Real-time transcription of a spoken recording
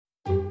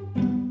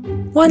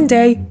One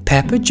day,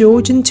 Peppa,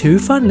 George and two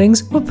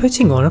Funlings were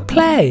putting on a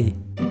play.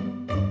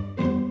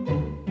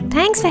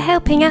 Thanks for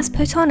helping us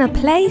put on a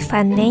play,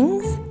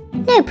 Funlings.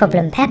 No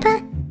problem,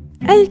 Peppa.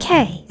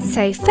 Okay,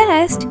 so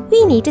first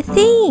we need a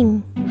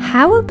theme.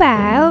 How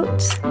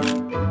about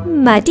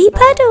muddy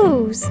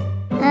puddles?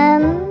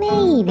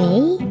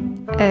 Maybe.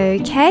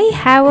 Okay,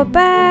 how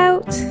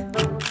about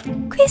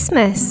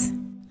Christmas?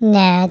 No,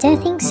 I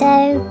don't think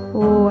so.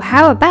 Or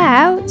how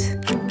about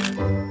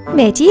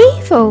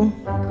medieval?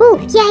 Oh,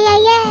 yeah.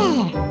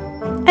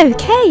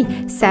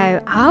 Okay,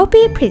 so I'll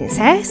be a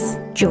princess,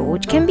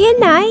 George can be a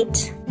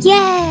knight.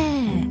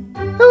 Yeah.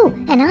 Oh,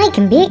 and I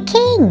can be a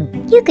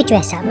king. You could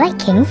dress up like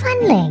King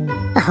Funling.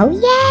 Oh,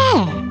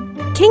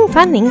 yeah. King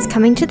Funling's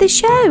coming to the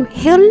show.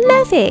 He'll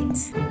love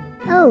it.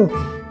 Oh,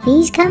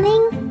 he's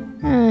coming?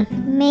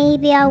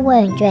 Maybe I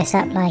won't dress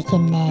up like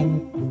him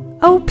then.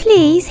 Oh,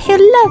 please, he'll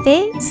love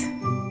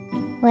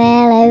it.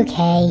 Well,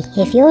 okay,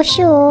 if you're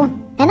sure.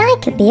 And I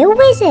could be a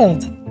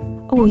wizard.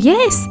 Oh,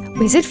 yes,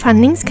 Wizard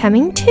Funling's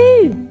coming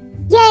too.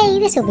 Yay,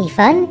 this'll be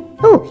fun.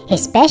 Oh,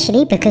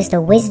 especially because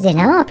the wizard in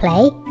our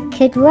play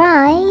could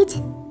ride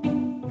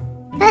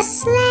a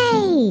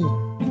sleigh.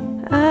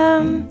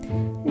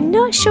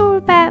 Not sure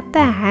about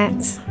that.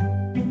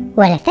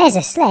 Well, if there's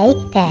a sleigh,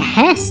 there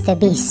has to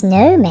be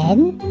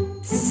snowmen.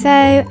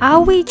 So,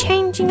 are we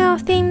changing our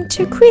theme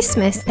to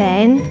Christmas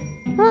then?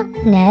 What?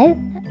 No.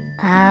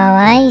 Oh,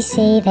 I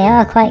see. They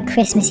are quite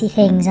Christmassy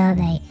things, aren't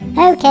they?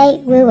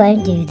 Okay, we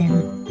won't do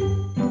them.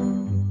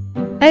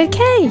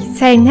 Okay,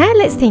 so now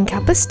let's think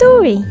up a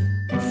story.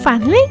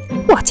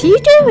 Funling, what are you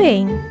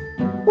doing?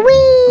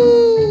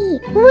 Whee!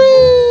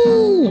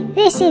 Whee!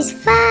 This is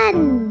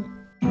fun!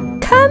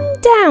 Calm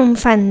down,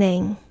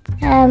 Funling.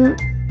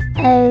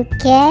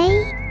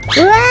 Okay.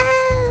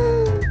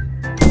 Whoa!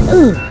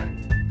 Ooh!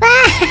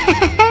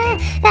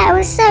 That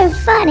was so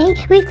funny.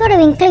 We've got to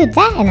include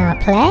that in our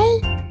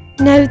play.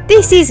 No,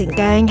 this isn't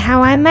going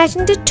how I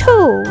imagined at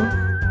all.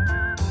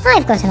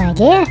 I've got an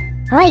idea.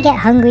 I get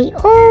hungry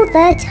all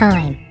the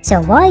time.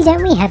 So why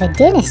don't we have a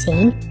dinner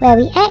scene where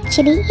we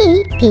actually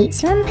eat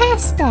pizza and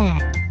pasta?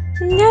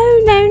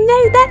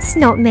 No, that's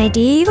not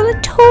medieval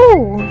at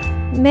all.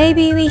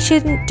 Maybe we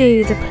shouldn't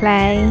do the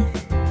play.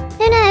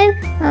 No.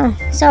 Oh,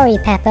 sorry,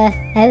 Peppa.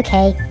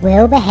 Okay,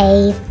 we'll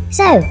behave.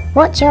 So,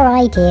 what's your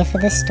idea for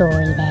the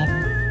story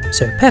then?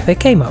 So Peppa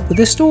came up with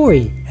a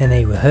story and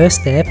they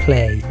rehearsed their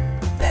play.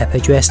 Peppa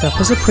dressed up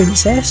as a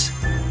princess.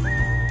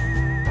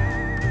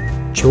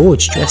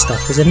 George dressed up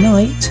as a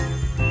knight.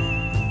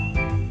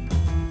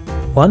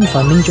 One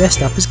Funling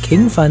dressed up as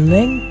King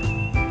Funling.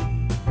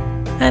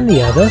 And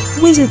the other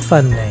Wizard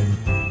Funling.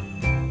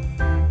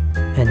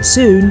 And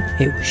soon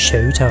it was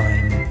show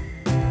time.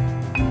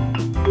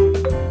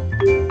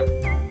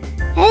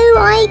 Oh,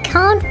 I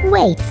can't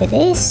wait for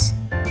this.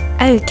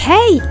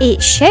 Okay,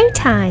 it's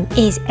showtime.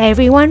 Is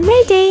everyone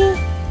ready?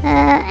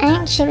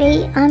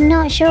 Actually, I'm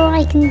not sure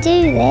I can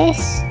do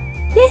this.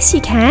 Yes,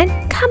 you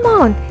can. Come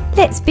on,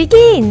 let's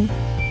begin.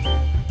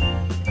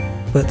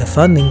 But the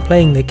Funling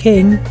playing the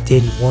king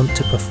didn't want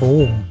to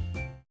perform.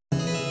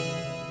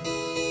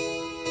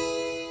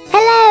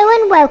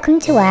 Hello and welcome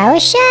to our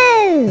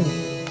show.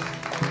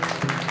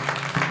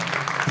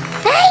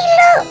 Hey,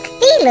 look!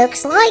 He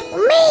looks like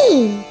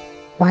me.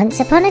 Once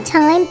upon a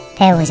time,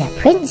 there was a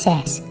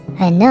princess,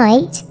 a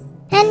knight,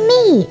 and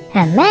me,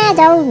 a mad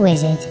old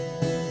wizard.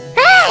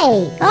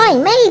 Hey, I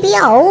may be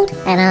old,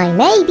 and I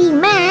may be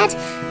mad,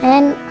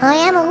 and I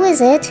am a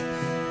wizard.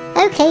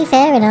 Okay,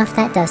 fair enough,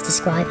 that does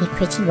describe me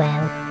pretty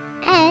well.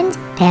 And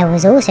there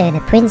was also the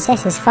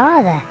princess's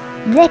father,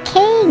 the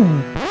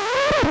king.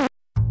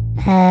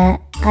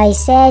 I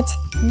said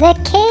the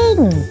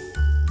king.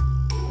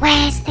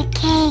 Where's the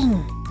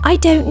king? I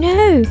don't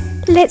know.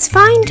 Let's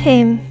find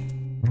him.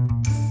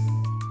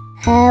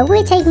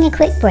 We're taking a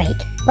quick break.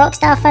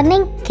 Rockstar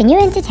Funling, can you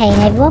entertain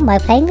everyone by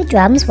playing the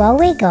drums while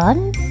we're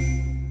gone?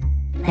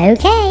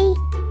 Okay.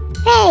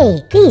 Hey,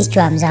 these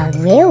drums aren't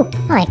real.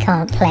 I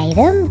can't play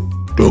them.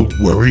 Don't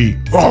worry,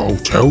 I'll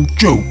tell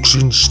jokes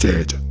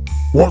instead.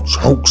 What's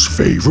Hulk's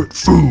favourite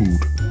food?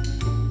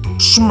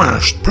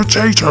 Smashed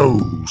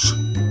potatoes.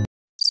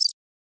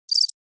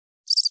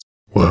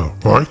 Well,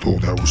 I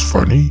thought that was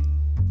funny.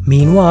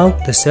 Meanwhile,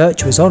 the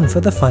search was on for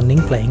the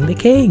Funling playing the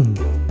king.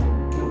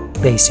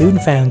 They soon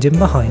found him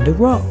behind a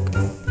rock.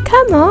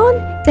 Come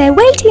on, they're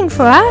waiting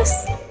for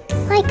us.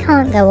 I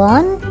can't go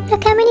on.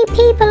 Look how many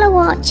people are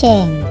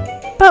watching.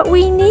 But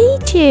we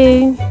need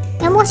you.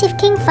 And what if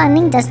King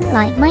Funling doesn't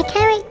like my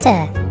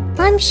character?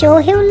 I'm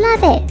sure he'll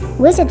love it.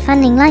 Wizard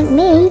Funling like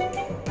me,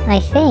 I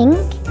think.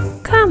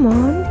 Come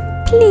on,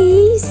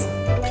 please.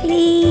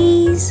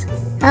 Please.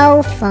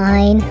 Oh,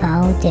 fine,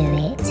 I'll do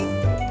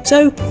it.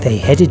 So they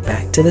headed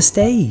back to the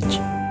stage.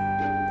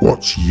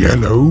 What's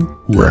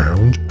yellow,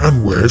 round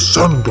and wears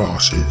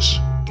sunglasses?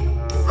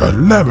 A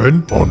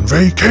lemon on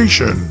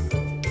vacation.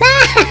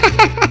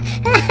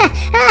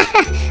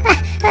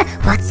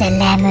 What's a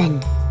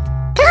lemon?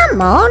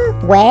 Come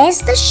on, where's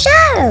the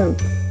show?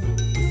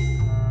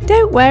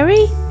 Don't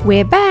worry,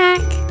 we're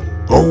back.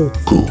 Oh,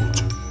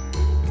 good.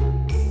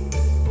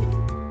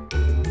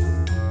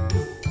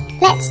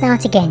 Let's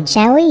start again,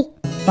 shall we?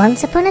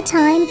 Once upon a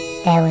time,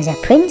 there was a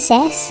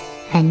princess,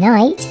 a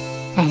knight,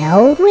 an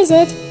old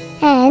wizard,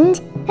 and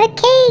a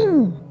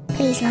king.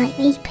 Please like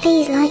me,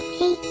 please like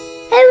me.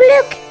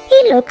 Oh look,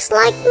 he looks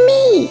like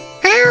me.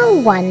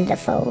 How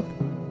wonderful.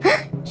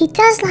 He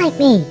does like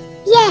me,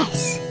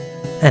 yes.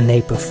 And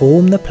they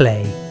performed the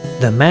play.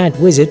 The mad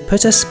wizard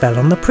put a spell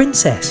on the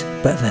princess,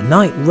 but the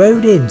knight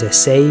rode in to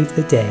save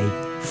the day,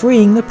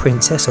 freeing the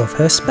princess of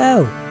her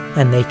spell,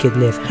 and they could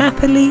live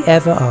happily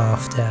ever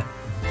after.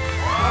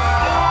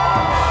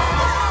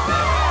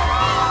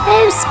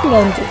 Oh,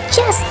 splendid,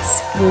 just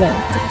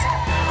splendid.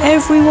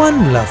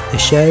 Everyone loved the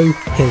show.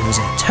 It was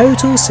a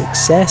total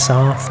success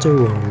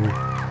after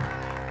all.